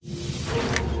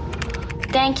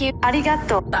Thank you.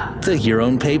 Arigato. The Your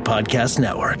Own Pay Podcast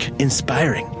Network,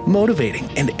 inspiring, motivating,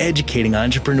 and educating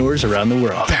entrepreneurs around the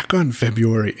world. Back on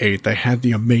February 8th, I had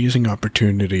the amazing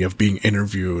opportunity of being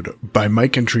interviewed by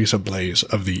Mike and Teresa Blaze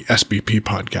of the SBP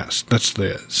podcast. That's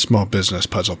the Small Business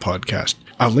Puzzle podcast.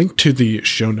 I'll link to the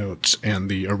show notes and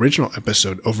the original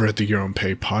episode over at the Your Own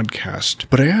Pay podcast.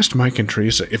 But I asked Mike and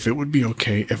Teresa if it would be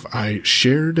okay if I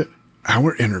shared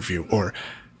our interview or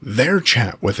their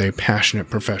chat with a passionate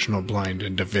professional blind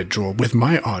individual with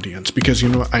my audience, because,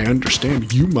 I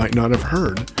understand you might not have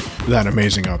heard that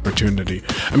amazing opportunity.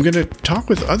 I'm going to talk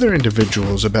with other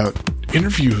individuals about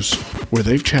interviews where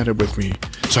they've chatted with me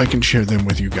so I can share them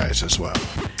with you guys as well.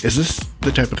 Is this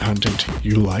the type of content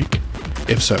you like?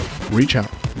 If so, reach out,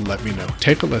 let me know.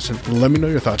 Take a listen, let me know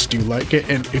your thoughts. Do you like it?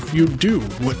 And if you do,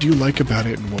 what do you like about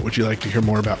it and what would you like to hear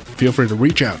more about? Feel free to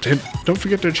reach out. And don't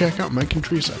forget to check out Mike and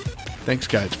Teresa. Thanks,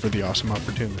 guys, for the awesome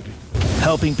opportunity.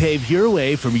 Helping pave your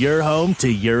way from your home to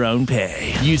your own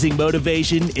pay. Using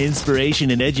motivation, inspiration,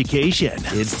 and education.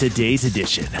 It's today's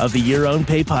edition of the Your Own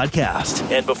Pay Podcast.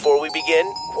 And before we begin,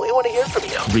 we want to hear from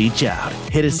you. Reach out,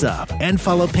 hit us up, and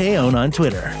follow Payon on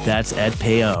Twitter. That's at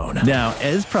Payon. Now,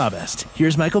 as promised,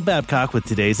 here's Michael Babcock with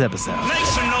today's episode. Make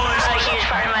some noise. A huge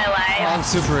part of my life. I'm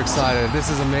super excited.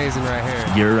 This is amazing right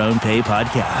here. Your Own Pay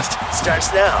Podcast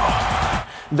starts now.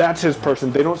 That's his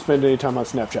person. They don't spend any time on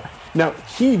Snapchat. Now,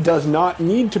 he does not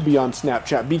need to be on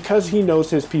Snapchat because he knows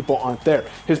his people aren't there.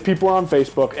 His people are on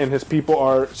Facebook, and his people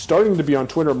are starting to be on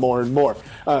Twitter more and more.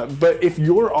 But if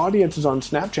your audience is on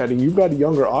Snapchat and you've got a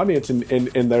younger audience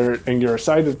and you're a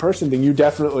sighted person, then you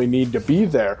definitely need to be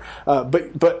there.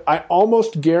 But I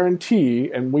almost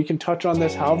guarantee, and we can touch on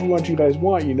this however much you guys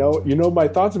want, you know my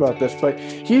thoughts about this, but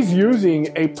he's using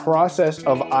a process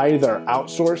of either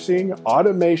outsourcing,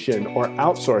 automation, or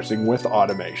outsourcing with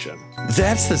automation.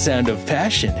 That's the sound of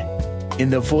passion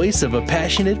in the voice of a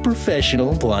passionate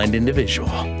professional blind individual.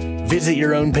 Visit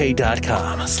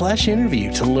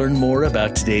yourownpay.com/interview to learn more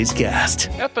about today's guest.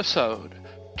 Episode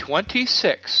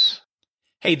 26.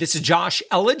 Hey, this is Josh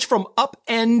Elledge from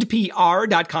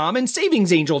upendpr.com and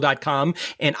savingsangel.com.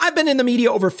 And I've been in the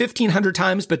media over 1,500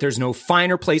 times, but there's no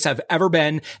finer place I've ever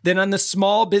been than on the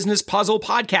Small Business Puzzle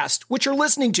podcast, which you're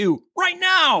listening to right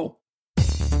now.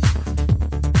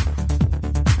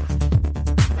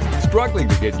 Struggling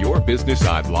to get your business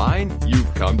online?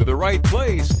 You've come to the right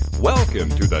place. Welcome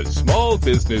to the Small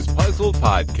Business Puzzle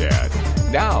Podcast.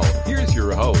 Now, here's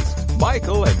your hosts,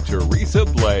 Michael and Teresa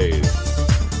Blaze.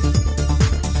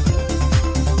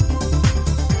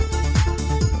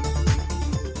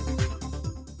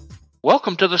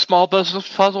 Welcome to the Small Business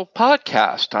Puzzle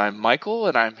Podcast. I'm Michael,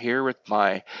 and I'm here with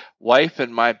my wife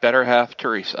and my better half,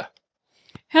 Teresa.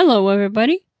 Hello,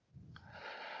 everybody.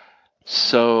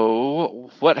 So,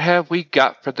 what have we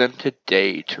got for them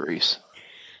today, Teresa?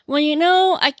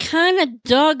 Well, I kind of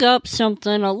dug up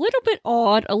something a little bit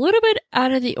odd, a little bit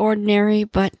out of the ordinary,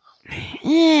 but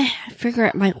I figure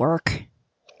it might work.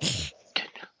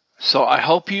 So, I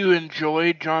hope you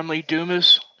enjoyed John Lee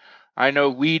Dumas. I know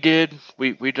we did.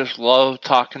 We just loved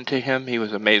talking to him. He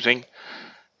was amazing.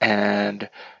 And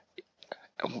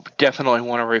definitely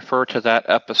want to refer to that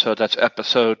episode. That's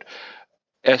episode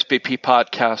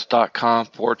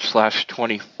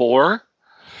sbppodcast.com/24.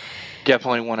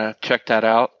 Definitely want to check that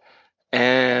out.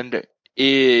 And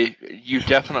you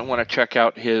definitely want to check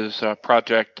out his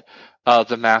project,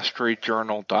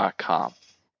 themasteryjournal.com.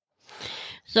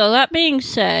 So that being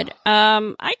said,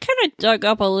 I kind of dug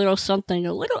up a little something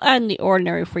a little out of the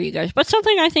ordinary for you guys, but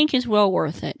something I think is well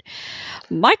worth it.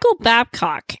 Michael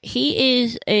Babcock, he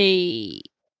is a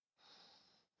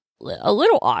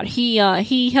little odd.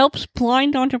 He helps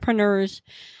blind entrepreneurs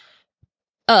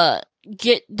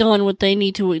get done what they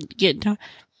need to get done.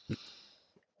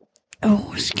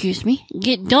 Oh, excuse me.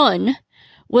 Get done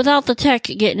without the tech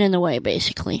getting in the way,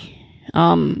 basically.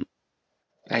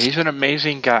 He's an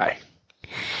amazing guy.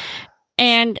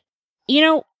 And,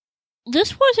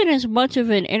 this wasn't as much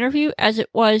of an interview as it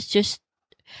was just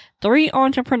 3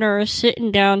 entrepreneurs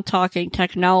sitting down talking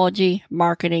technology,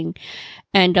 marketing,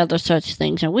 and other such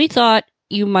things. And we thought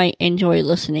you might enjoy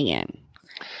listening in.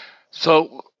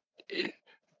 So,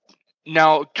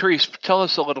 now, Therese, tell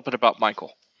us a little bit about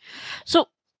Michael. So,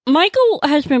 Michael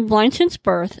has been blind since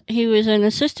birth. He was an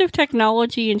assistive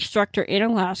technology instructor in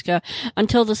Alaska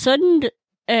until the sudden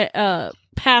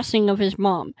passing of his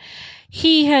mom.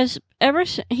 He has ever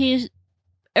since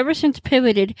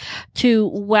pivoted to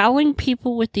wowing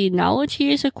people with the knowledge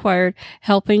he has acquired,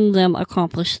 helping them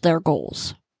accomplish their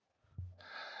goals.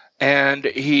 And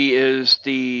he is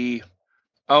the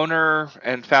owner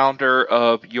and founder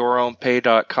of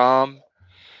yourownpay.com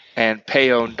and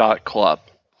payon.club.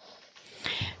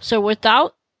 So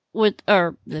without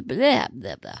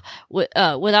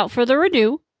further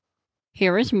ado,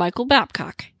 here is Michael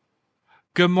Babcock.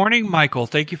 Good morning, Michael.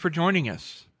 Thank you for joining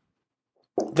us.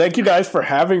 Thank you guys for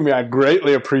having me. I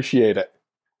greatly appreciate it.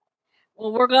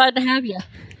 Well, we're glad to have you.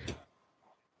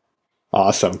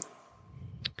 Awesome.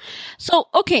 So,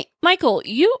 okay, Michael,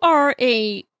 you are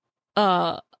a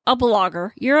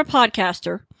blogger. You're a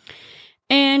podcaster.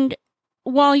 And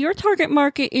while your target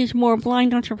market is more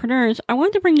blind entrepreneurs, I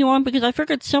wanted to bring you on because I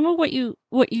figured some of what you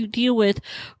deal with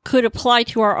could apply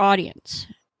to our audience.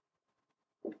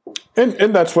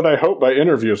 And that's what I hope by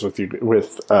interviews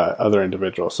with other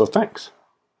individuals. So thanks.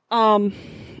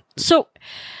 So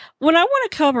what I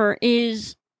want to cover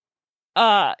is,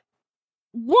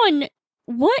 one,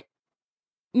 what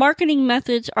marketing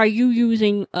methods are you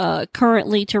using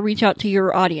currently to reach out to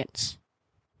your audience?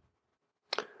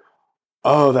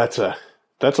 Oh, that's a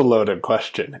loaded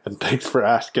question, and thanks for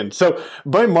asking. So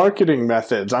by marketing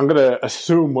methods, I'm going to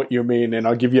assume what you mean, and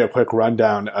I'll give you a quick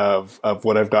rundown of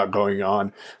what I've got going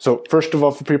on. So first of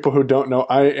all, for people who don't know,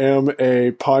 I am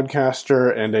a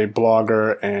podcaster and a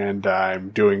blogger, and I'm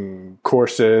doing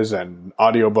courses and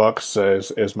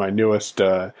audiobooks as my newest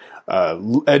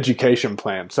education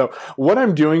plan. So what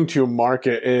I'm doing to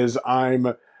market is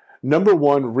I'm number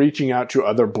one, reaching out to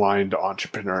other blind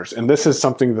entrepreneurs. And this is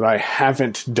something that I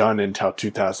haven't done until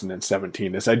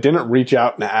 2017 is I didn't reach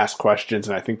out and ask questions.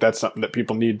 And I think that's something that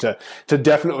people need to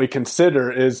definitely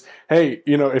consider is, hey,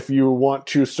 if you want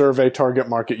to survey target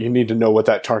market, you need to know what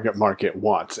that target market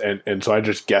wants. And so I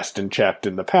just guessed and checked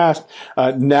in the past.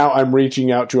 Now I'm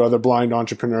reaching out to other blind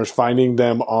entrepreneurs, finding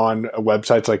them on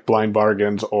websites like Blind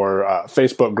Bargains or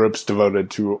Facebook groups devoted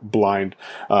to blind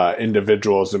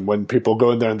individuals. And when people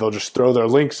go in there and they'll just throw their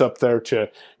links up there to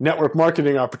network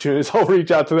marketing opportunities, I'll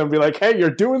reach out to them and be like, hey, you're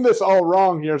doing this all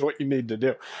wrong. Here's what you need to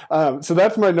do. So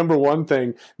that's my number one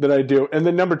thing that I do. And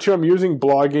then number two, I'm using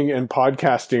blogging and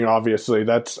podcasting, obviously.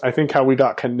 That's, I think, how we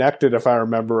got connected, if I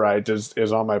remember right,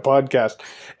 is on my podcast.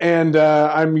 And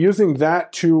I'm using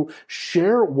that to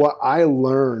share what I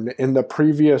learned in the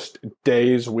previous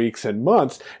days, weeks, and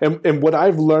months, and what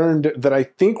I've learned that I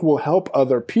think will help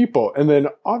other people. And then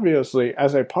obviously,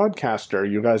 as a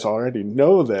podcaster, you guys already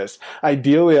know this.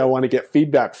 Ideally, I want to get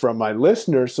feedback from my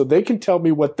listeners so they can tell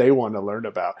me what they want to learn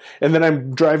about. And then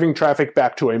I'm driving traffic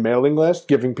back to a mailing list,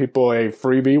 giving people a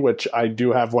freebie, which I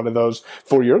do have one of those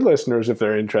for your listeners if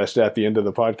they're interested at the end of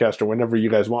the podcast or whenever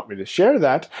you guys want me to share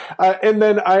that. And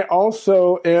then I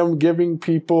also am giving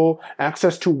people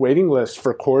access to waiting lists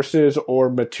for courses or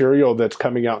material that's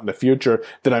coming out in the future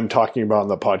that I'm talking about on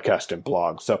the podcast and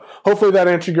blog. So hopefully that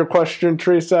answered your question,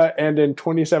 Teresa. And in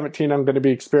 2017, I'm going to be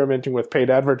experimenting with paid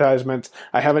advertisements.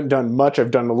 I haven't done much.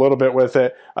 I've done a little bit with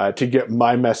it to get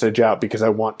my message out because I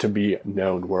want to be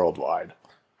known worldwide.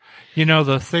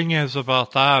 The thing is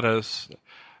about that is,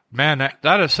 man,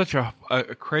 that is such a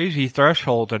crazy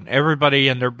threshold, and everybody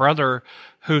and their brother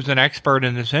who's an expert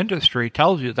in this industry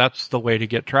tells you that's the way to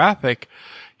get traffic.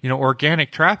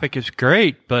 Organic traffic is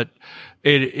great, but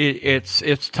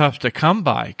it's tough to come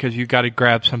by because you got to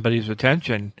grab somebody's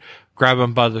attention, grab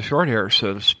them by the short hair,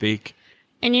 so to speak.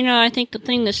 And, I think the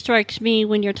thing that strikes me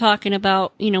when you're talking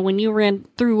about, when you ran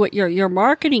through what your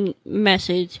marketing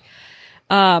message,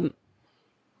 the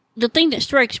thing that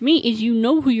strikes me is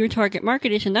who your target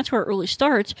market is, and that's where it really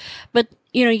starts. But,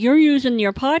 you're using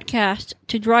your podcast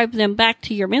to drive them back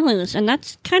to your mailing list. And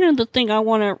that's kind of the thing I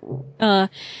want to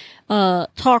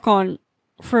talk on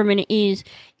for a minute is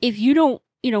if you don't,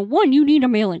 one, you need a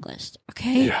mailing list,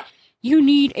 okay? Yeah. You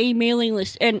need a mailing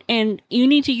list, and you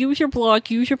need to use your blog,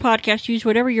 use your podcast, use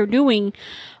whatever you're doing,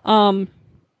 to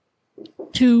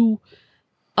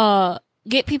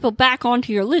get people back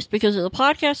onto your list because the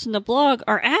podcast and the blog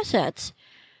are assets.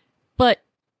 But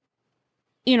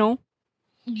you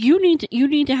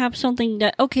need to have something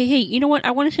that, okay, hey, you know what? I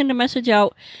want to send a message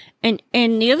out, and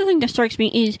the other thing that strikes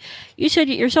me is you said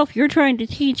it yourself. You're trying to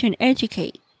teach and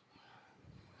educate.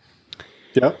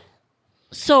 Yeah.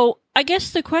 So I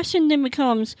guess the question then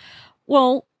becomes,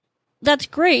 well, that's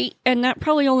great, and that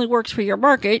probably only works for your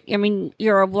market. I mean,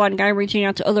 you're a blind guy reaching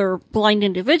out to other blind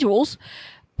individuals,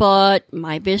 but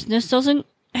my business doesn't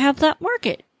have that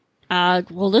market.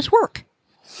 Will this work?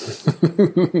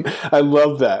 I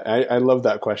love that. I love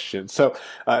that question. So,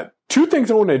 two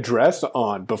things I want to address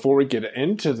on before we get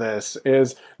into this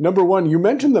is, number one, you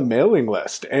mentioned the mailing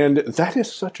list, and that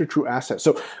is such a true asset.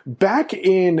 So back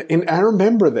and I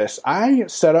remember this, I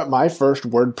set up my first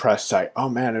WordPress site. Oh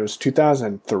man, it was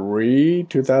 2003,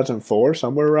 2004,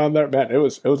 somewhere around there. Man, it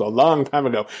was a long time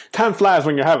ago. Time flies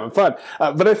when you're having fun.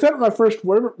 But I set up my first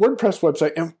WordPress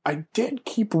website, and I did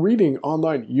keep reading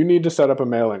online, you need to set up a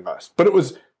mailing list. But it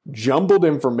was jumbled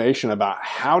information about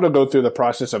how to go through the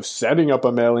process of setting up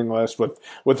a mailing list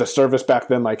with a service back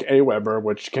then like Aweber,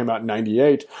 which came out in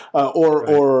 98,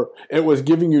 or it was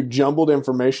giving you jumbled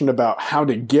information about how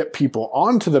to get people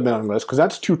onto the mailing list, because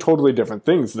that's two totally different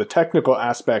things, the technical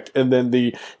aspect and then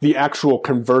the actual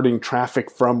converting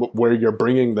traffic from where you're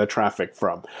bringing the traffic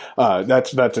from.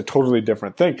 That's a totally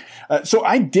different thing. So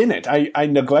I didn't. I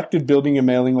neglected building a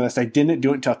mailing list. I didn't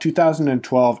do it until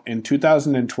 2012. In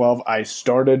 2012, I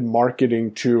started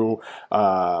marketing to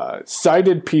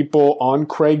sighted people on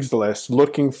Craigslist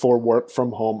looking for work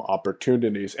from home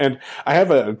opportunities. And I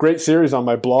have a great series on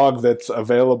my blog that's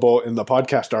available in the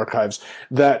podcast archives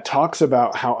that talks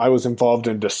about how I was involved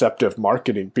in deceptive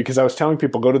marketing, because I was telling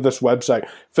people, go to this website,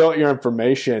 fill out your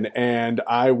information, and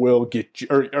I will get you,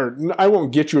 or I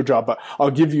won't get you a job, but I'll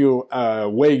give you a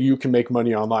way you can make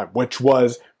money online, which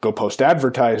was go post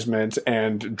advertisements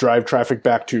and drive traffic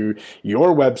back to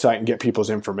your website and get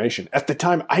people's information. At the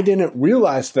time, I didn't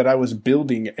realize that I was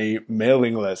building a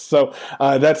mailing list. So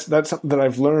that's something that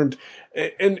I've learned,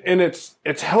 and it's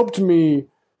helped me.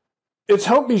 It's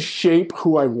helped me shape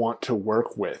who I want to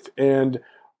work with. And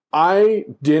I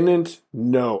didn't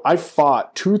know. I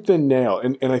fought tooth and nail,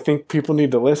 and I think people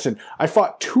need to listen. I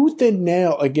fought tooth and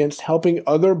nail against helping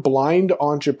other blind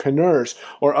entrepreneurs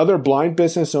or other blind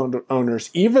business owners,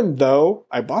 even though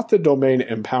I bought the domain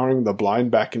Empowering the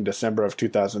Blind back in December of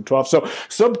 2012. So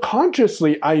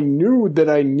subconsciously, I knew that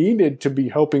I needed to be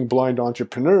helping blind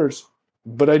entrepreneurs,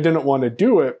 but I didn't want to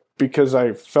do it because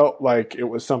I felt like it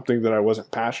was something that I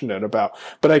wasn't passionate about.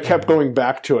 But I kept going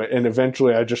back to it, and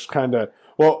eventually I just kind of,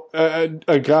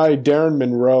 a guy, Darren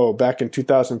Monroe, back in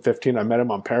 2015, I met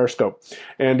him on Periscope,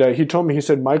 and he told me, he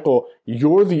said, Michael,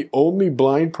 you're the only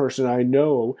blind person I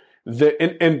know that,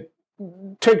 and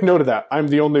take note of that, I'm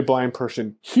the only blind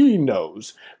person he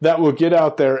knows that will get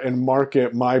out there and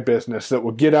market my business, that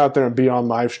will get out there and be on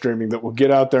live streaming, that will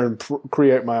get out there and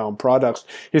create my own products.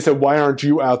 He said, why aren't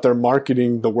you out there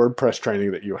marketing the WordPress training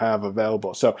that you have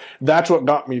available? So that's what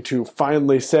got me to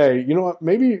finally say, you know what,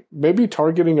 maybe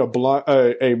targeting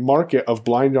a market of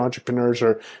blind entrepreneurs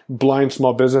or blind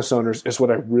small business owners is what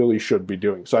I really should be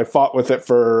doing. So I fought with it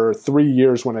for 3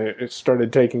 years when I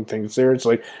started taking things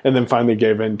seriously, and then finally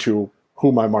gave in to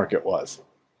who my market was.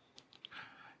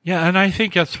 Yeah, and I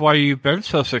think that's why you've been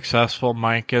so successful,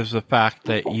 Mike, is the fact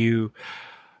that you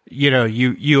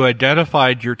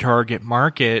identified your target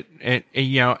market, and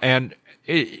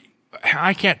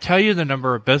I can't tell you the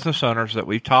number of business owners that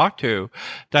we've talked to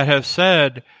that have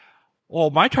said, well,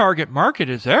 my target market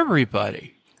is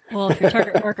everybody. Well, if your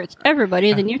target market's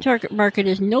everybody, then your target market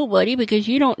is nobody, because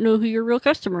you don't know who your real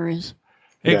customer is.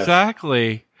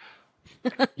 Exactly.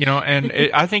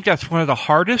 I think that's one of the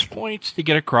hardest points to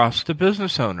get across to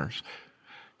business owners.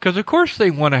 Because, of course, they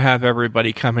want to have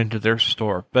everybody come into their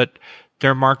store, but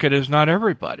their market is not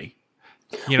everybody.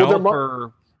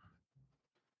 Go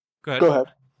ahead.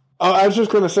 I was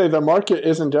just going to say the market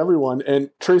isn't everyone.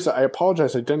 And, Teresa, I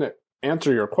apologize, I didn't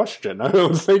answer your question. I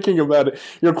was thinking about it.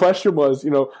 Your question was,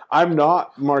 I'm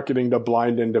not marketing to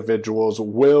blind individuals.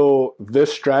 Will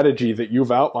this strategy that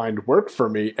you've outlined work for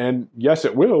me? And yes,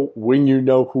 it will, when you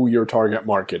know who your target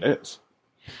market is.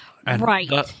 And right.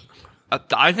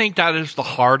 I think that is the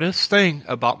hardest thing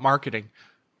about marketing.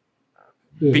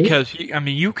 Mm-hmm. Because,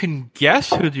 you can guess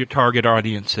who your target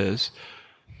audience is.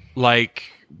 Like,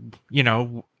 we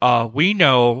know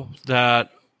that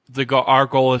our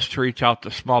goal is to reach out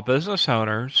to small business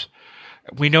owners.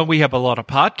 We know we have a lot of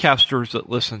podcasters that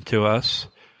listen to us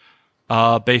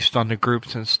based on the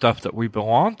groups and stuff that we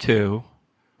belong to.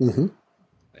 Mm-hmm.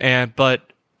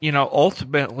 But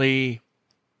ultimately,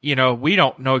 we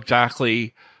don't know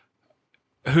exactly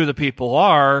who the people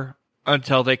are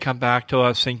until they come back to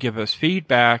us and give us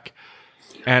feedback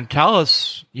and tell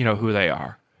us, who they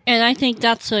are. And I think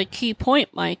that's a key point,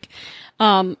 Mike.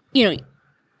 Michael,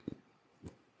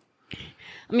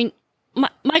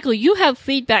 you have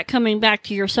feedback coming back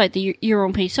to your site, your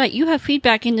own page site. You have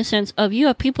feedback in the sense of you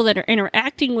have people that are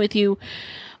interacting with you.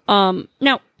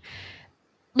 Now,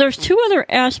 there's two other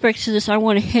aspects to this I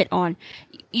want to hit on.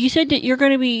 You said that you're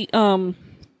going to be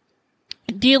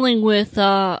dealing with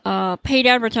paid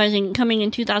advertising coming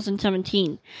in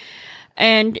 2017.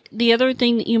 And the other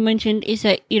thing that you mentioned is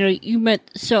that, you met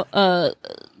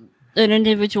an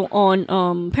individual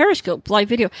on Periscope live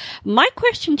video. My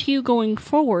question to you going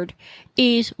forward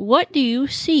is, what do you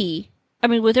see?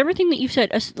 With everything that you've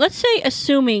said, let's say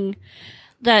assuming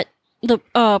that the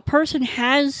person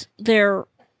has their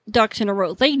ducks in a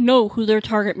row, they know who their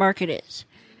target market is.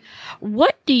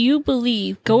 What do you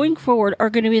believe going forward are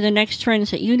going to be the next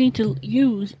trends that you need to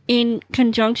use in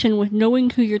conjunction with knowing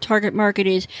who your target market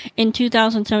is in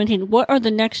 2017? What are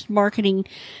the next marketing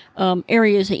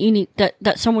areas that you need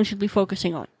that someone should be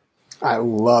focusing on? I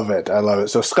love it. I love it.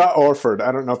 So Scott Orford,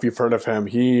 I don't know if you've heard of him.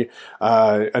 He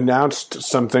announced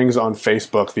some things on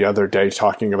Facebook the other day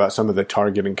talking about some of the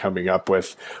targeting coming up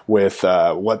with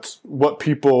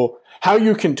how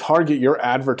you can target your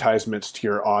advertisements to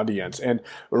your audience. And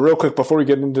real quick, before we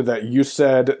get into that, you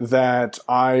said that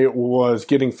I was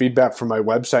getting feedback from my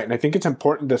website. And I think it's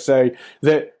important to say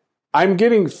that I'm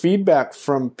getting feedback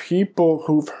from people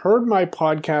who've heard my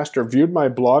podcast or viewed my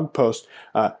blog post,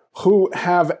 who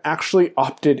have actually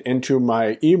opted into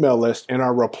my email list and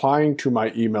are replying to my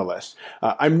email list.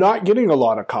 I'm not getting a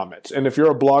lot of comments. And if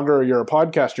you're a blogger or you're a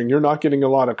podcaster and you're not getting a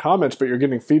lot of comments, but you're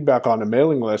getting feedback on a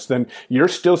mailing list, then you're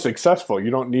still successful.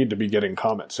 You don't need to be getting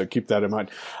comments. So keep that in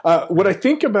mind. What I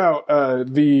think about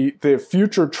the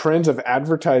future trends of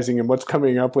advertising and what's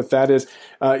coming up with that is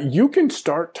you can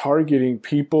start targeting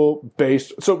people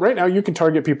based. So right now you can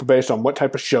target people based on what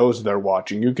type of shows they're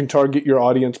watching. You can target your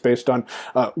audience based on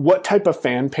what type of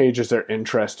fan pages they're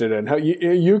interested in.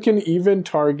 You can even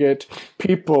target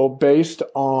people based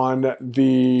on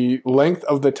the length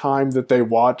of the time that they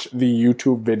watch the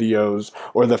YouTube videos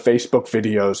or the Facebook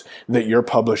videos that you're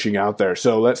publishing out there.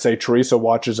 So let's say Teresa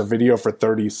watches a video for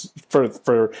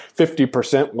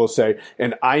 50%, we'll say,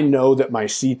 and I know that my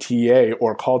CTA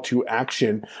or call to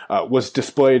action was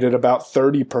displayed at about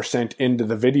 30% into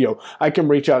the video. I can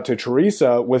reach out to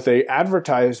Teresa with a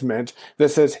advertisement that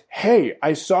says, hey,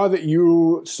 I saw that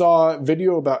you saw a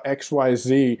video about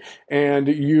XYZ and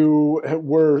you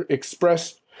were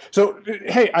expressed. So,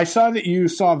 hey, I saw that you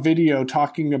saw a video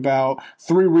talking about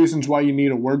 3 reasons why you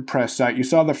need a WordPress site. You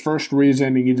saw the first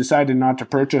reason and you decided not to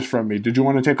purchase from me. Did you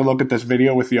want to take a look at this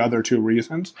video with the other 2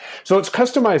 reasons? So it's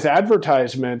customized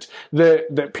advertisement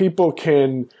that people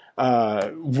can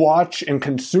watch and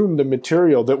consume the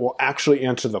material that will actually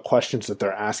answer the questions that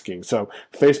they're asking. So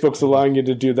Facebook's allowing you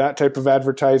to do that type of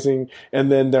advertising.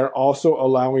 And then they're also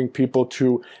allowing people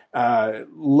to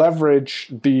leverage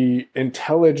the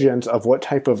intelligence of what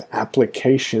type of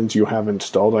applications you have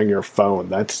installed on your phone.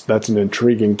 That's an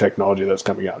intriguing technology that's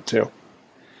coming out too.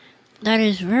 That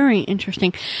is very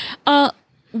interesting.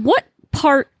 What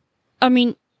part,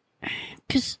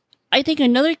 because I think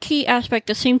another key aspect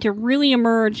that seemed to really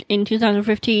emerge in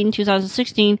 2015,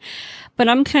 2016, but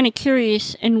I'm kind of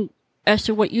curious as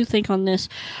to what you think on this.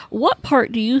 What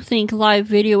part do you think live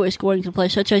video is going to play,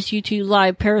 such as YouTube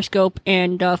Live, Periscope,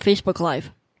 and Facebook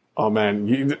Live? Oh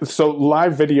man, so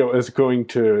live video has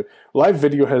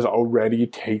already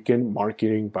taken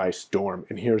marketing by storm.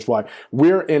 And here's why.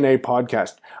 We're in a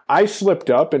podcast. I slipped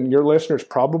up, and your listeners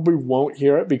probably won't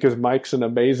hear it because Mike's an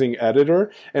amazing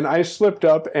editor. And I slipped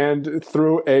up and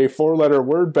threw a 4-letter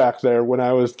word back there when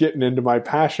I was getting into my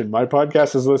passion. My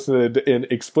podcast is listed in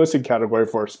explicit category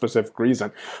for a specific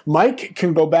reason. Mike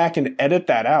can go back and edit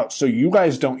that out so you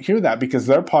guys don't hear that because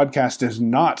their podcast is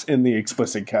not in the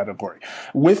explicit category.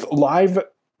 With live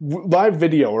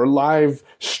video or live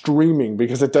streaming,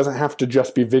 because it doesn't have to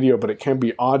just be video, but it can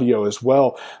be audio as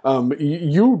well.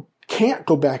 You can't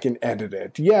go back and edit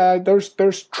it. Yeah,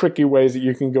 there's tricky ways that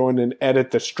you can go in and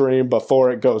edit the stream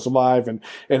before it goes live and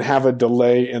have a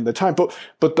delay in the time. But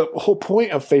the whole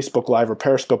point of Facebook Live or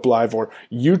Periscope Live or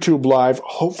YouTube Live,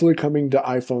 hopefully coming to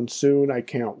iPhone soon. I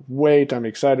can't wait. I'm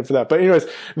excited for that. But anyways,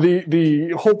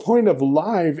 the whole point of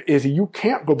live is you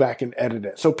can't go back and edit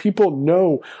it. So people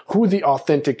know who the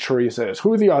authentic Teresa is,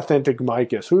 who the authentic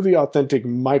Mike is, who the authentic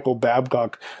Michael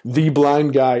Babcock, the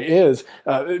blind guy is,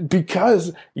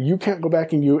 because you can't go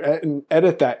back and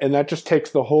edit that. And that just takes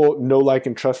the whole know, like,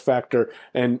 and trust factor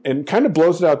and kind of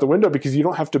blows it out the window because you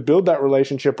don't have to build that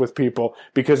relationship with people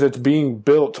because it's being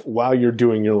built while you're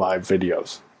doing your live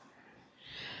videos.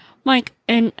 Mike,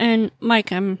 and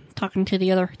Mike, I'm talking to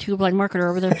the other 2 blind marketer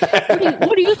over there.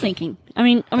 What are you thinking? I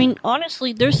mean,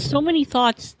 honestly, there's so many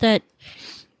thoughts that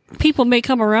people may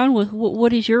come around with.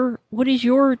 What is your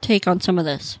take on some of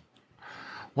this?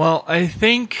 Well, I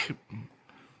think,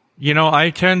 I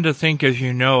tend to think, as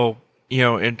in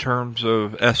terms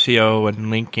of SEO and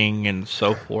linking and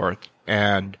so forth.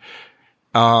 And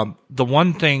the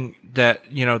one thing that,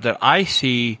 that I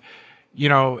see,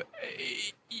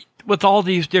 with all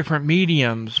these different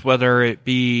mediums, whether it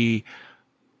be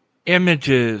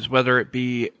images, whether it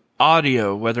be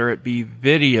audio, whether it be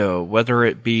video, whether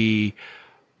it be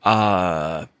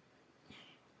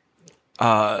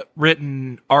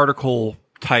written article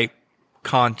type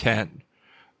content,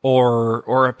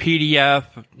 or a PDF,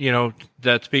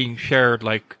 that's being shared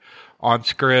like on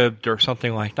Scribd or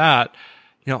something like that,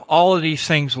 all of these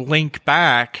things link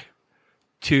back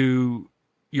to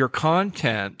your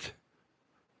content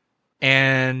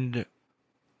and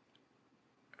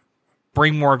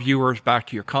bring more viewers back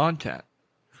to your content.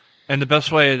 And the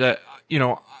best way that,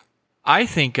 I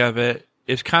think of it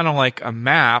is kind of like a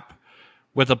map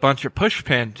with a bunch of push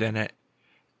pins in it.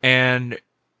 And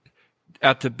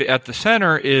at the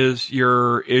center is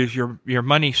your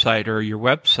money site or your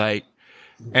website.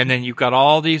 And then you've got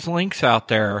all these links out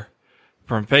there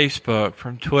from Facebook,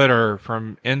 from Twitter,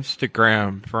 from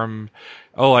Instagram, from,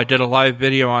 I did a live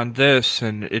video on this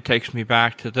and it takes me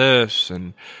back to this.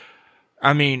 And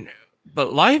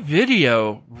but live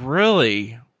video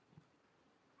really,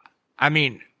 I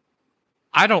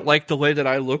don't like the way that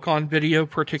I look on video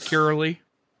particularly.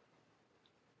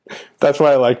 That's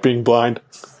why I like being blind.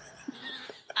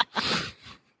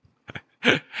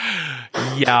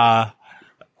 Yeah.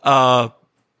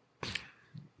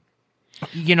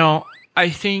 I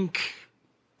think,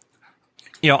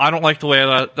 I don't like the way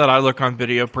that I look on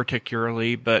video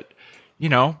particularly, but,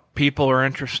 people are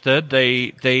interested.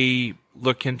 They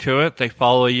look into it. They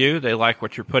follow you. They like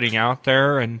what you're putting out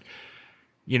there. And,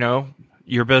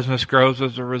 your business grows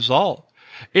as a result.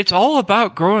 It's all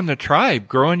about growing the tribe,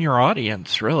 growing your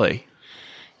audience, really.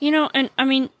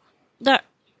 And that,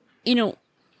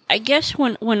 I guess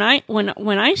when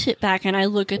I sit back and I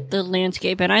look at the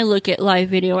landscape and I look at live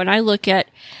video and I look at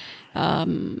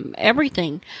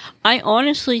everything, I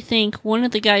honestly think one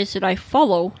of the guys that I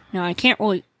follow, now I can't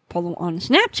really follow on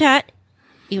Snapchat,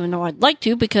 even though I'd like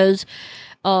to, because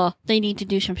they need to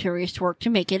do some serious work to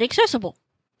make it accessible.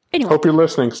 Anyway. Hope you're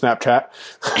listening, Snapchat.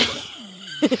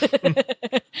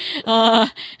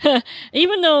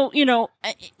 Even though,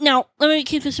 now let me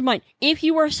keep this in mind. If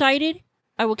you are sighted,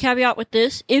 I will caveat with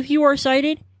this. If you are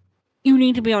sighted, you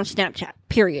need to be on Snapchat,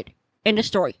 period. End of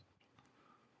story.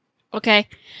 Okay?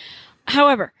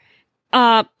 However,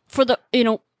 for the,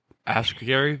 Ask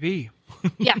Gary V.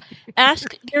 Yeah,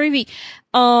 ask Gary V.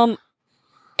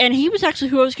 And he was actually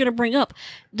who I was going to bring up.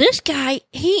 This guy,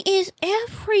 he is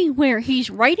everywhere.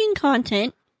 He's writing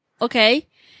content, okay?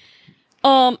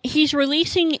 He's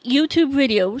releasing YouTube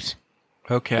videos.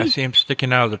 Okay, I see him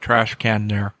sticking out of the trash can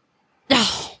there.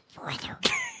 Oh, brother.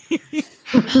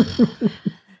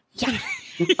 Yeah.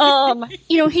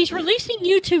 He's releasing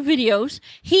YouTube videos.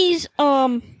 He's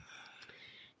on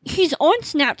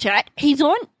Snapchat. He's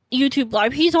on YouTube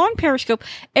Live. He's on Periscope.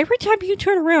 Every time you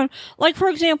turn around, like for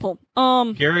example,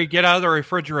 Gary, get out of the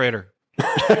refrigerator. I'm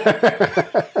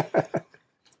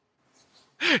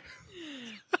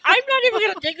not even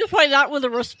going to dignify that with a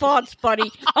response,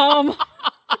 buddy.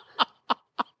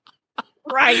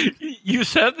 Right. You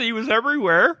said that he was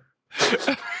everywhere.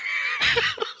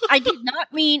 I did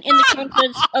not mean in the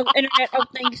context of Internet of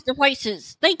Things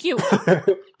devices. Thank you.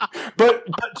 But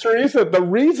Teresa, the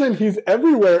reason he's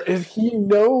everywhere is he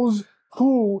knows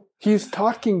who he's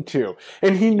talking to.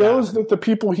 And he knows that the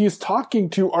people he's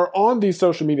talking to are on these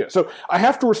social media. So I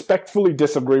have to respectfully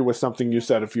disagree with something you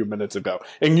said a few minutes ago.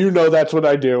 And that's what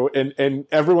I do. And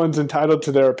everyone's entitled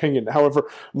to their opinion. However,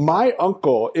 my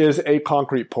uncle is a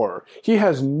concrete pourer. He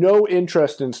has no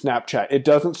interest in Snapchat. It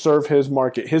doesn't serve his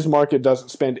market. His market doesn't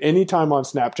spend any time on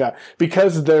Snapchat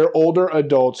because they're older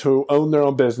adults who own their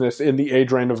own business in the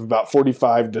age range of about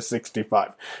 45 to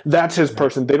 65. That's his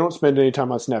person. They don't spend any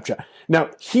time on Snapchat.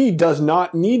 Now, he does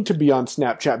not need to be on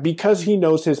Snapchat because he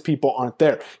knows his people aren't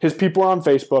there. His people are on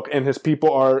Facebook and his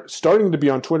people are starting to be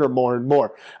on Twitter more and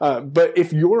more. But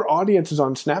if your audience is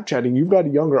on Snapchat and you've got a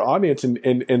younger audience and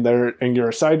you're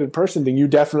a sighted person, then you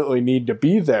definitely need to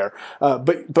be there.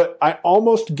 But I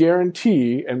almost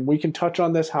guarantee, and we can touch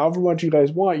on this however much you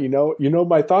guys want, you know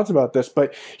my thoughts about this,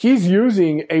 but he's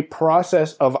using a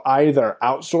process of either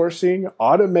outsourcing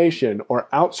automation or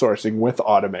outsourcing with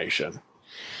automation.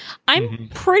 I'm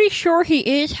pretty sure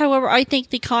he is. However, I think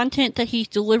the content that he's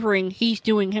delivering, he's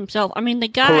doing himself. I mean, the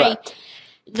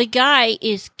guy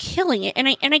is killing it. And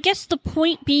I guess the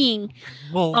point being,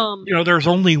 well, there's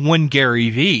only one Gary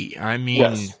V. I mean,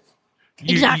 yes.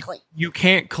 Exactly. You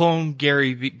can't clone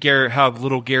Gary V. Have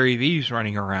little Gary V's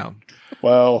running around.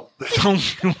 Well, there's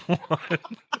only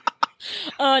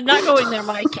one. Not going there,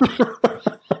 Mike.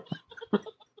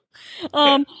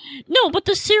 No, but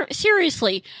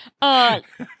seriously,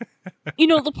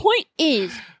 the point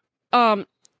is,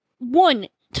 one,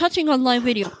 touching on live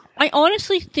video. I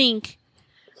honestly think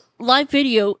live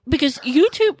video, because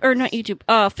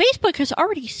Facebook has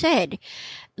already said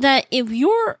that if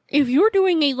you're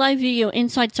doing a live video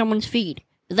inside someone's feed,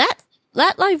 that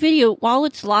live video, while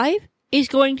it's live, is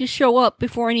going to show up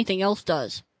before anything else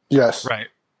does. yes. Right.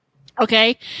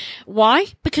 Okay? Why?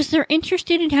 Because they're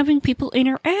interested in having people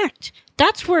interact.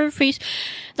 That's where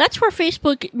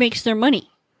Facebook makes their money.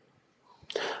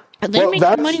 They make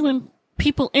their money when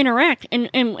people interact, and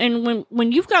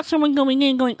when you've got someone going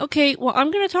in going, okay, well, I'm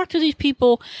going to talk to these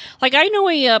people. Like, I know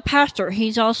a pastor.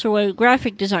 He's also a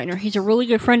graphic designer. He's a really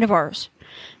good friend of ours.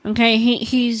 Okay,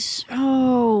 he's I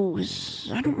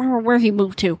don't remember where he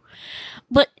moved to,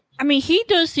 but I mean, he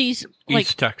does these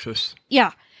East Texas.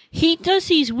 Yeah, he does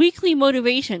these weekly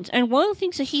motivations, and one of the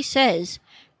things that he says,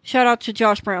 shout out to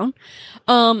Josh Brown,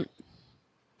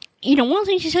 you know, one of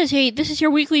the things he says, hey, this is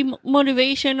your weekly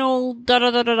motivational,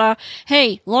 da-da-da-da-da.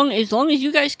 Hey, as long as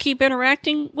you guys keep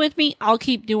interacting with me, I'll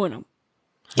keep doing them.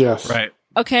 Yes. Right.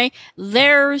 Okay?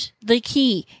 There's the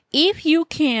key. If you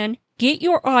can get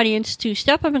your audience to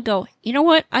step up and go, you know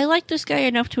what? I like this guy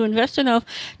enough to invest enough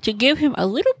to give him a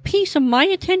little piece of my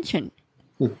attention.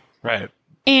 Right.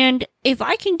 And if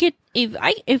I can get, if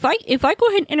I go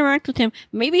ahead and interact with him,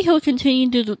 maybe he'll continue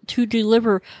to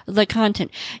deliver the content.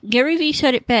 Gary Vee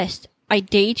said it best. I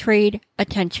day trade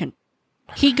attention.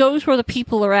 He goes where the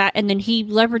people are at, and then he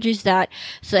leverages that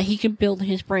so that he can build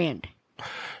his brand.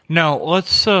 Now,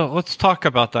 let's talk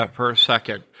about that for a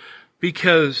second,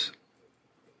 because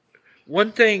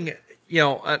one thing, you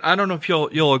know, I don't know if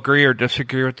you'll agree or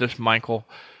disagree with this, Michael,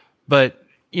 but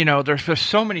you know, there's just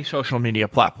so many social media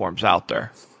platforms out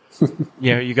there.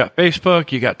 You know, you got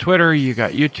Facebook, you got Twitter, you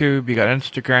got YouTube, you got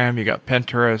Instagram, you got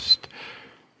Pinterest.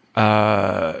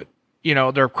 You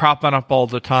know, they're cropping up all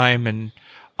the time, and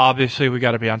obviously we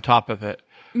got to be on top of it.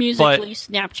 Musical.ly,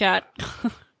 Snapchat.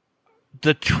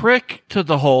 The trick to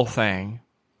the whole thing,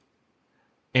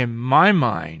 in my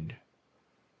mind,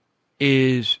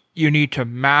 is you need to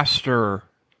master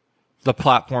the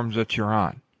platforms that you're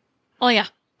on. Oh, yeah.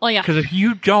 Oh, yeah. Because if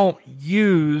you don't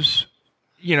use,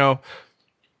 you know,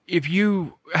 if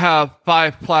you have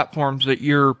 5 platforms that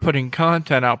you're putting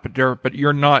content out, but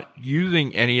you're not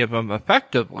using any of them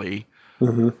effectively,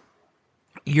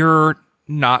 you're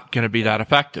not going to be that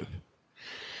effective.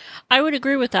 I would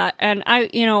agree with that. And I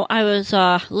was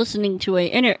listening to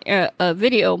a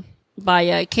video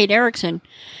by Kate Erickson,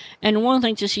 and one of the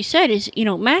things that she said is, you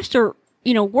know,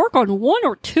 work on 1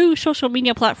 or 2 social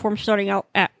media platforms starting out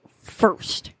at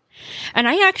first. And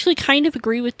I actually kind of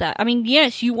agree with that. I mean,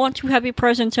 yes, you want to have a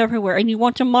presence everywhere, and you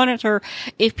want to monitor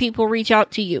if people reach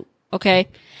out to you, okay?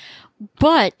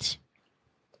 But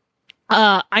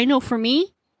I know for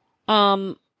me,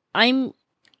 I'm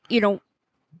She's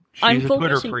a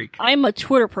Twitter freak. I'm a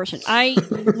Twitter person. I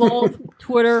love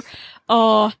Twitter.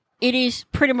 It is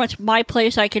pretty much my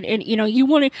place. I can, and, you know, you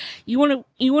want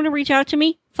to reach out to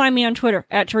me? Find me on Twitter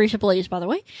at Teresa Blaze, by the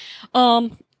way.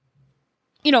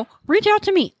 You know, reach out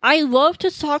to me. I love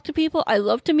to talk to people. I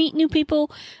love to meet new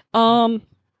people. You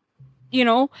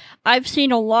know, I've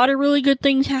seen a lot of really good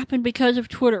things happen because of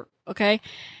Twitter. Okay.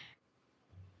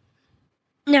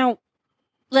 Now,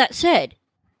 that said,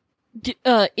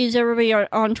 is everybody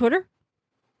on Twitter?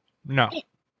 No.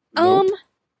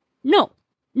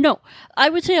 No. I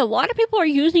would say a lot of people are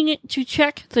using it to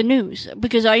check the news,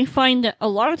 because I find that a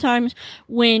lot of times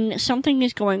when something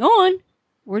is going on,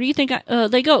 where do you think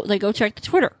they go? They go check the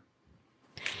Twitter.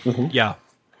 Yeah.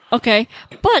 Okay.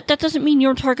 But that doesn't mean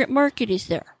your target market is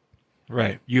there.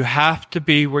 Right. You have to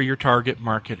be where your target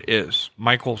market is.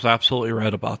 Michael's absolutely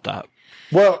right about that.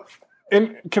 Well,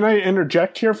 and can I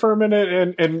interject here for a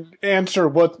minute and answer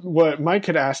what Mike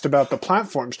had asked about the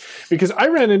platforms? Because I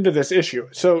ran into this issue.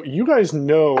 So you guys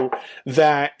know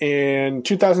that in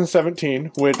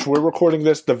 2017, which we're recording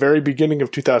this the very beginning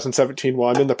of 2017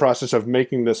 while I'm in the process of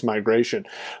making this migration,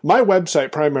 my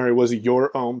website primary was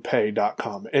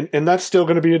yourownpay.com. And that's still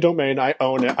going to be a domain. I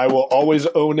own it. I will always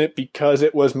own it because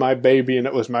it was my baby and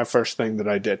it was my first thing that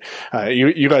I did.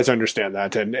 You guys understand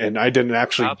that. And I didn't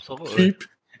actually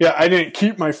I didn't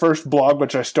keep my first blog,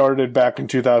 which I started back in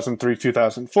 2003,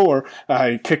 2004.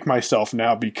 I kick myself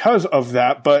now because of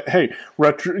that. But hey,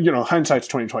 hindsight's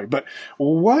 2020. But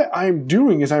what I'm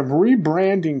doing is I'm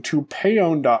rebranding to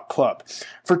payown.club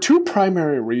for 2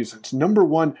 primary reasons. Number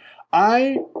one,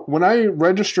 when I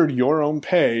registered Your Own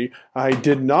Pay, I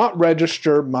did not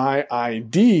register my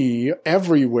ID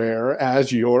everywhere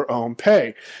as Your Own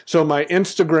Pay. So my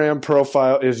Instagram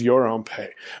profile is Your Own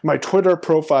Pay. My Twitter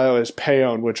profile is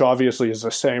Payown, which obviously is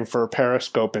the same for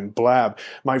Periscope and Blab.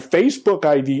 My Facebook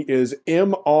ID is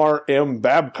MRM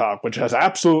Babcock, which has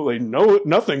absolutely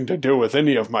nothing to do with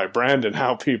any of my brand and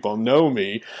how people know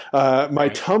me. My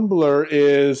Tumblr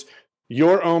is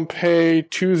Your Own Pay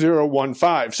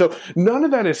 2015. So none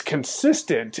of that is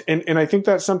consistent. And I think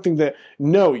that's something that,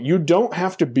 no, you don't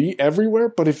have to be everywhere.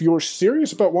 But if you're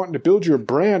serious about wanting to build your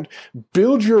brand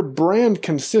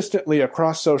consistently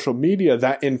across social media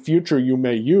that in future you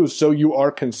may use so you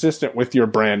are consistent with your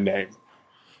brand name.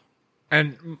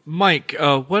 And Mike,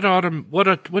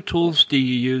 what tools do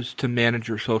you use to manage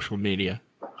your social media?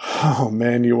 Oh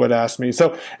man, you would ask me.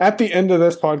 So at the end of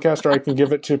this podcast, or I can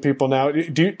give it to people now.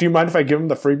 Do you mind if I give them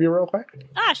the freebie real quick?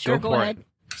 Sure, go ahead.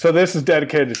 So this is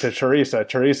dedicated to Teresa.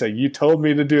 Teresa, you told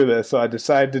me to do this, so I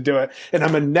decided to do it. And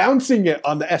I'm announcing it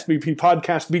on the SBP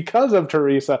podcast because of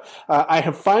Teresa. I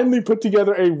have finally put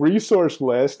together a resource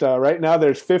list. Right now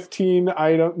there's 18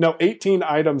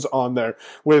 items on there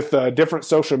with different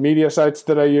social media sites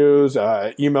that I use,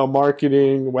 email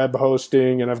marketing, web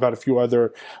hosting, and I've got a few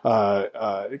other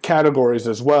categories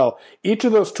as well. Each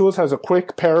of those tools has a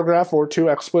quick paragraph or two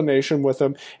explanation with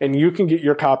them, and you can get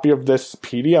your copy of this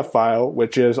PDF file,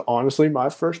 which is honestly my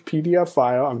first PDF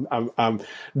file. I'm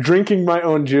drinking my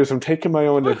own juice. I'm taking my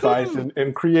own advice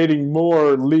and creating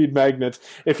more lead magnets.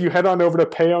 If you head on over to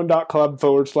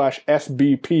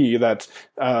payown.club/SBP, that's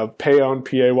payown,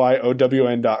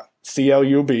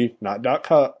 PAYOWN.CLUB, not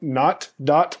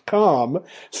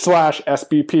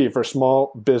 .com/SBP for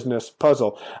Small Business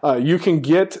Puzzle. You can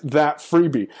get that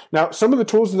freebie. Now, some of the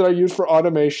tools that I use for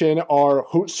automation are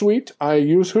Hootsuite. I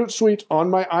use Hootsuite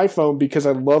on my iPhone because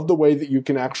I love the way that you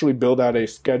can actually build out a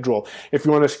schedule. If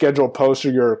you want to schedule posts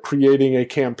or you're creating a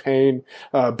campaign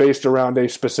based around a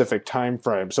specific time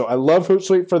frame. So I love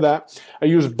Hootsuite for that. I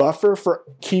use Buffer for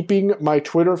keeping my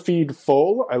Twitter feed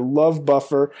full. I love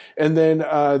Buffer. And then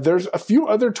there's a few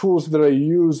other tools that I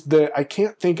use that I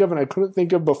can't think of and I couldn't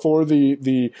think of before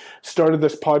the start of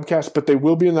this podcast, but they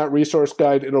will be in that resource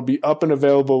guide. It'll be up and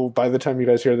available by the time you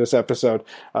guys hear this episode.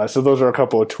 So those are a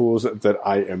couple of tools that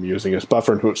I am using as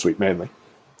Buffer and Hootsuite mainly.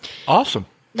 Awesome.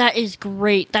 That is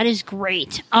great.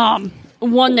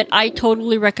 One that I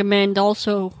totally recommend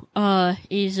also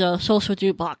is Social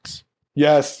Jukebox.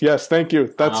 Yes, thank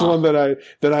you. That's the one that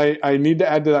I need to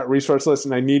add to that resource list,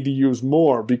 and I need to use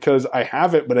more because I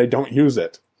have it, but I don't use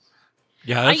it.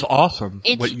 Yeah, that's awesome.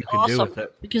 It's what you can awesome do with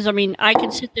it. Because I mean, I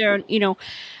can sit there and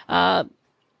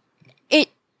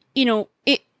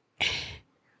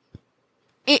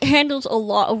it handles a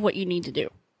lot of what you need to do.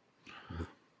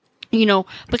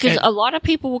 Because a lot of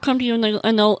people will come to you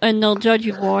and they'll judge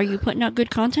you. Well, are you putting out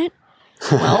good content?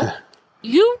 Well.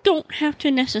 You don't have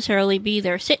to necessarily be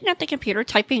there sitting at the computer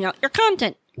typing out your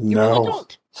content. You really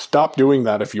don't. Stop doing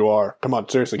that if you are. Come on,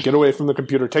 seriously, get away from the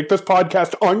computer. Take this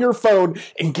podcast on your phone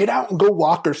and get out and go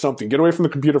walk or something. Get away from the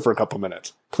computer for a couple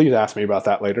minutes. Please ask me about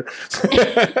that later.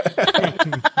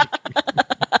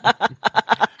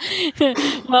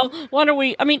 Well, why don't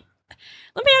we? I mean,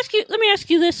 let me ask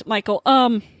you this, Michael.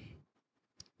 How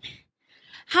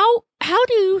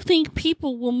do you think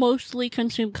people will mostly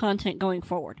consume content going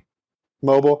forward?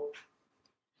 Mobile.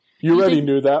 You already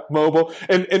knew that. Mobile.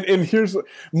 And here's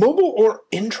mobile, or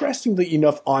interestingly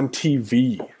enough, on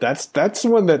TV. That's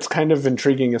one that's kind of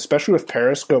intriguing, especially with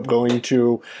Periscope going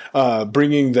to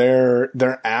bringing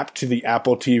their app to the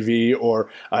Apple TV,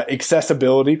 or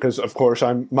accessibility, because of course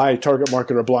my target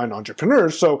market are blind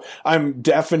entrepreneurs, so I'm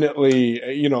definitely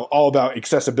all about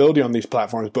accessibility on these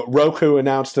platforms. But Roku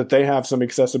announced that they have some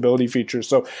accessibility features.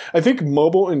 So I think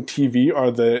mobile and TV are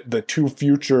the two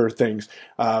future things.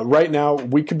 Right now,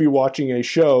 we could be watching a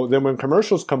show, then when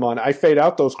commercials come on, I fade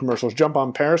out those commercials, jump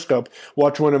on Periscope,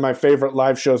 watch one of my favorite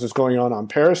live shows that's going on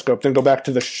Periscope, then go back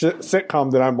to the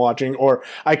sitcom that I'm watching, or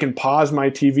I can pause my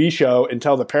TV show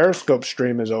until the Periscope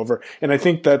stream is over. And I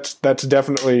think that's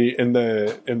definitely in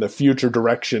the future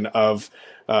direction of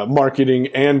marketing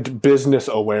and business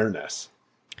awareness.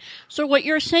 So what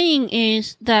you're saying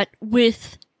is that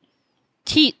with the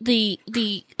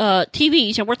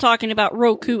TVs, and we're talking about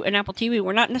Roku and Apple TV.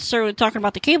 We're not necessarily talking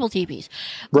about the cable TVs,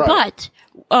 right.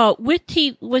 But with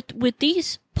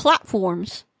these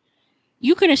platforms,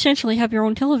 you can essentially have your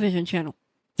own television channel.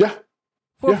 Yeah,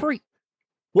 for free.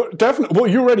 Well, definitely.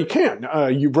 Well, you already can.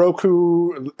 You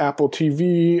Roku, Apple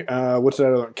TV, what's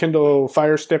that other, Kindle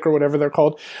Fire Stick or whatever they're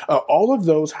called. All of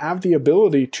those have the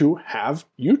ability to have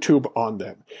YouTube on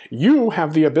them. You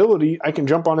have the ability, I can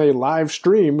jump on a live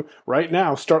stream right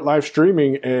now, start live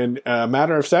streaming in a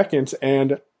matter of seconds,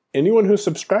 and anyone who's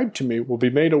subscribed to me will be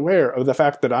made aware of the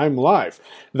fact that I'm live.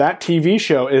 That TV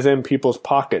show is in people's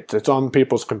pockets. It's on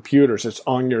people's computers. It's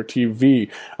on your TV.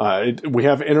 We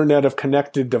have internet of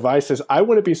connected devices. I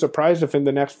wouldn't be surprised if in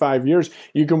the next 5 years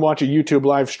you can watch a YouTube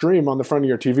live stream on the front of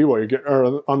your TV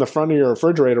or on the front of your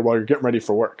refrigerator while you're getting ready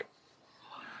for work.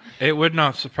 It would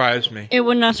not surprise me. It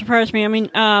would not surprise me. I mean,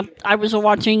 I was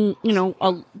watching,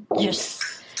 I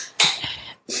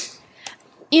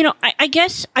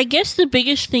guess the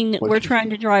biggest thing that we're trying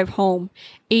to drive home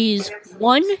is,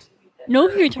 one, know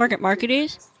who your target market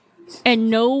is,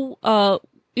 and know, where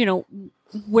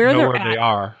they're at. They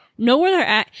are. Know where they're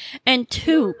at, and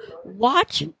two,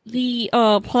 watch the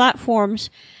platforms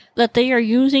that they are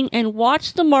using and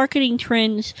watch the marketing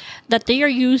trends that they are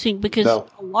using, because a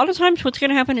lot of times what's going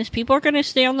to happen is people are going to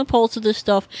stay on the pulse of this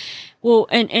stuff. Well,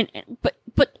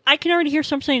 but I can already hear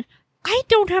some saying, I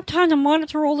don't have time to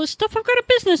monitor all this stuff. I've got a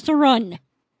business to run.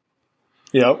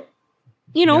 Yep.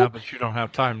 Yeah, but you don't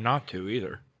have time not to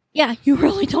either. Yeah, you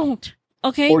really don't.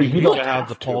 Okay? Or you don't have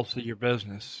the pulse of your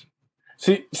business.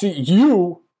 See,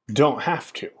 you don't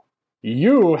have to.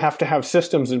 You have to have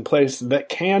systems in place that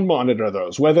can monitor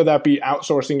those, whether that be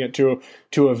outsourcing it to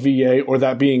a VA, or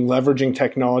that being leveraging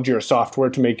technology or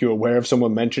software to make you aware of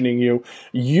someone mentioning you.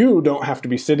 You don't have to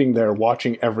be sitting there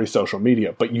watching every social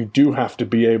media, but you do have to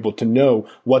be able to know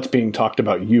what's being talked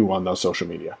about you on those social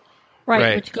media.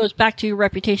 Right, which goes back to your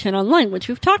reputation online, which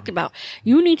we've talked about.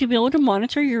 You need to be able to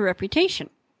monitor your reputation.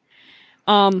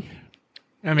 And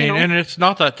it's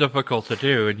not that difficult to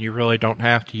do, and you really don't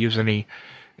have to use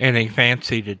anything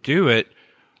fancy to do it.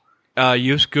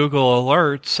 Use Google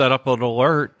Alerts, set up an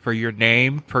alert for your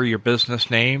name, for your business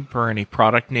name, for any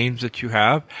product names that you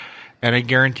have, and I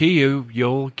guarantee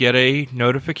you'll get a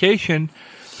notification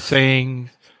saying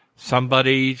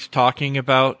somebody's talking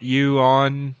about you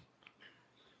on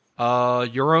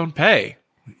your own pay.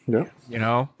 Yeah.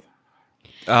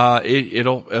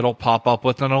 It'll pop up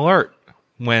with an alert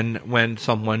when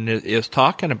someone is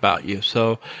talking about you.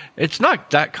 So it's not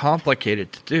that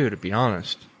complicated to do, to be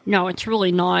honest. No, it's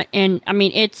really not. And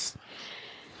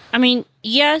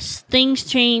yes, things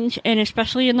change, and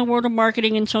especially in the world of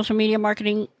marketing and social media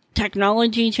marketing,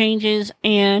 technology changes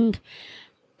and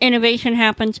innovation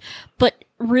happens. But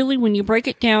really, when you break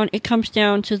it down, it comes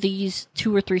down to these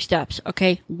 2 or 3 steps.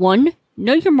 Okay. 1,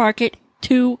 know your market.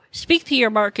 2, speak to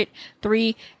your market.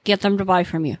 3, get them to buy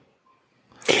from you.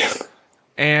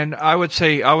 And I would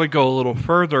say I would go a little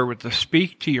further with the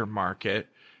speak to your market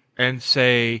and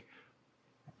say,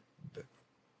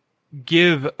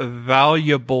 give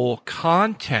valuable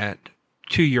content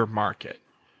to your market.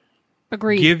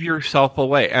 Agreed. Give yourself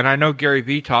away. And I know Gary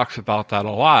Vee talks about that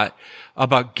a lot,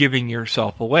 about giving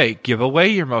yourself away. Give away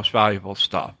your most valuable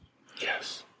stuff.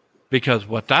 Yes. Because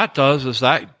what that does is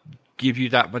that give you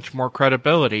that much more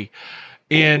credibility.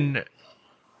 In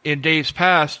days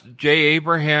past, Jay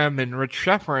Abraham and Rich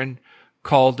Shefferin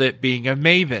called it being a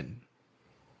maven,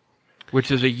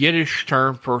 which is a Yiddish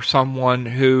term for someone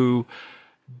who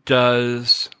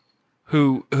was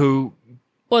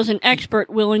an expert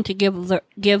willing to give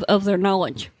of their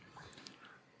knowledge.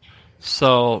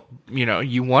 So,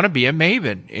 you want to be a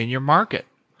maven in your market.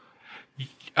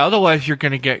 Otherwise, you're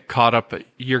going to get caught up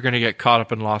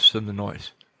and lost in the noise.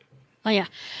 Oh, yeah.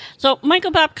 So, Michael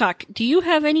Babcock, do you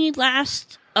have any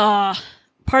last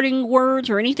parting words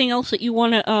or anything else that you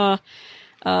want to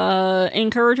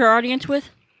encourage our audience with?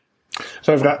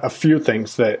 So I've got a few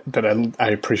things that I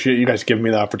appreciate you guys giving me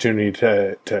the opportunity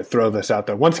to throw this out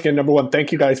there. Once again, number one,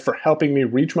 thank you guys for helping me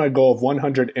reach my goal of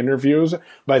 100 interviews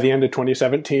by the end of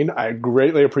 2017. I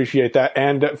greatly appreciate that,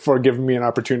 and for giving me an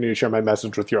opportunity to share my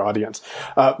message with your audience.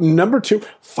 Number 2,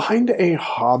 find a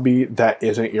hobby that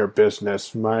isn't your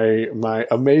business. My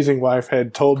amazing wife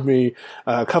had told me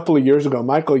a couple of years ago,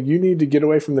 Michael, you need to get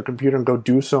away from the computer and go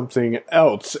do something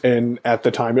else. And at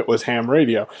the time, it was ham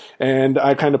radio, and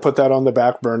I kind of put that on the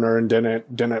back burner and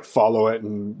didn't follow it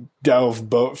and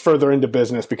delve further into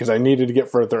business because I needed to get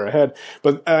further ahead.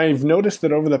 But I've noticed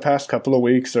that over the past couple of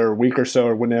weeks or week or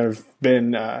so, when I've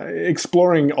been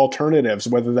exploring alternatives,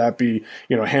 whether that be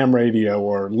ham radio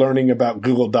or learning about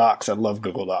Google Docs. I love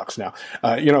Google Docs now.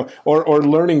 Or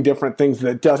learning different things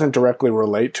that doesn't directly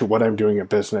relate to what I'm doing in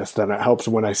business. Then it helps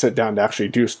when I sit down to actually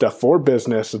do stuff for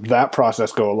business. That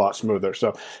process go a lot smoother.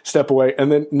 So step away.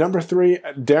 And then number 3,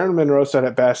 Darren Monroe said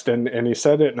it best, and he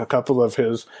said it in a couple of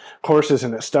his courses,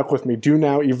 and it stuck with me. Do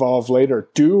now, evolve later.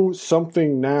 Do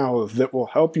something now that will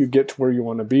help you get to where you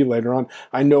want to be later on.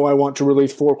 I know I want to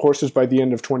release 4 courses by the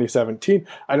end of 2017.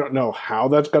 I don't know how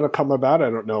that's going to come about. I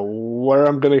don't know where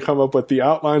I'm going to come up with the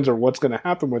outlines or what's going to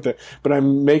happen with it, but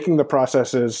I'm making the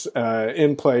processes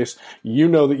in place. You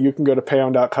know that you can go to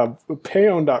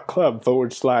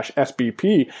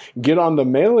payown.club/SBP, get on the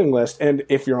mailing list, and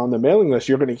if you're on the mailing list,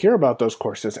 you're going to hear about those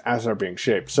courses as they're being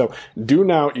shaped. So do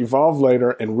now, evolve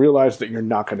later, and realize that you're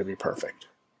not going to be perfect.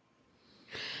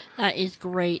 That is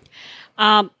great.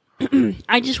 I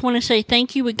just want to say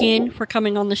thank you again for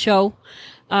coming on the show.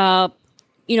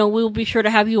 we'll be sure to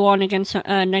have you on again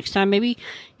next time. Maybe,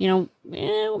 maybe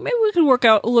we can work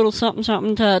out a little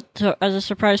something to as a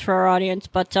surprise for our audience.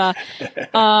 But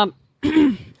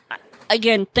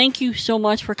again, thank you so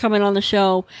much for coming on the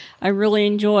show. I really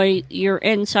enjoy your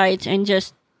insights and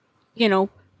just,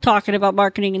 talking about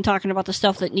marketing and talking about the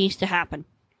stuff that needs to happen.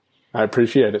 I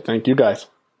appreciate it. Thank you, guys.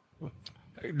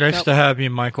 Nice to have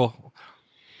you, Michael.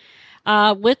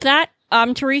 With that,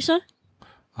 I'm Teresa.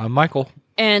 I'm Michael.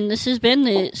 And this has been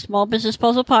the Small Business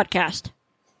Puzzle Podcast.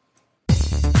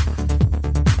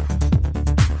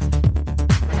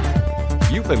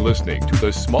 You've been listening to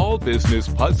the Small Business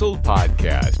Puzzle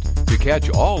Podcast. To catch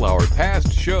all our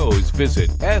past shows, visit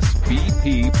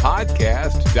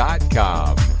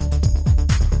sbppodcast.com.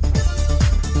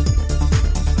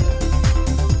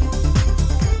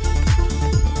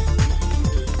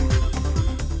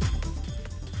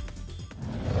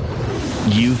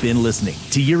 You've been listening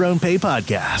to Your Own Pay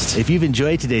Podcast. If you've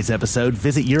enjoyed today's episode,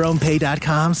 visit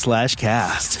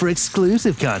yourownpay.com/cast for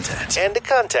exclusive content and to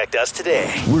contact us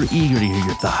today. We're eager to hear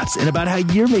your thoughts and about how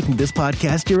you're making this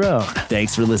podcast your own.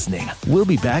 Thanks for listening. We'll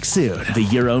be back soon. The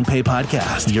Your Own Pay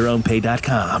Podcast,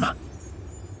 yourownpay.com.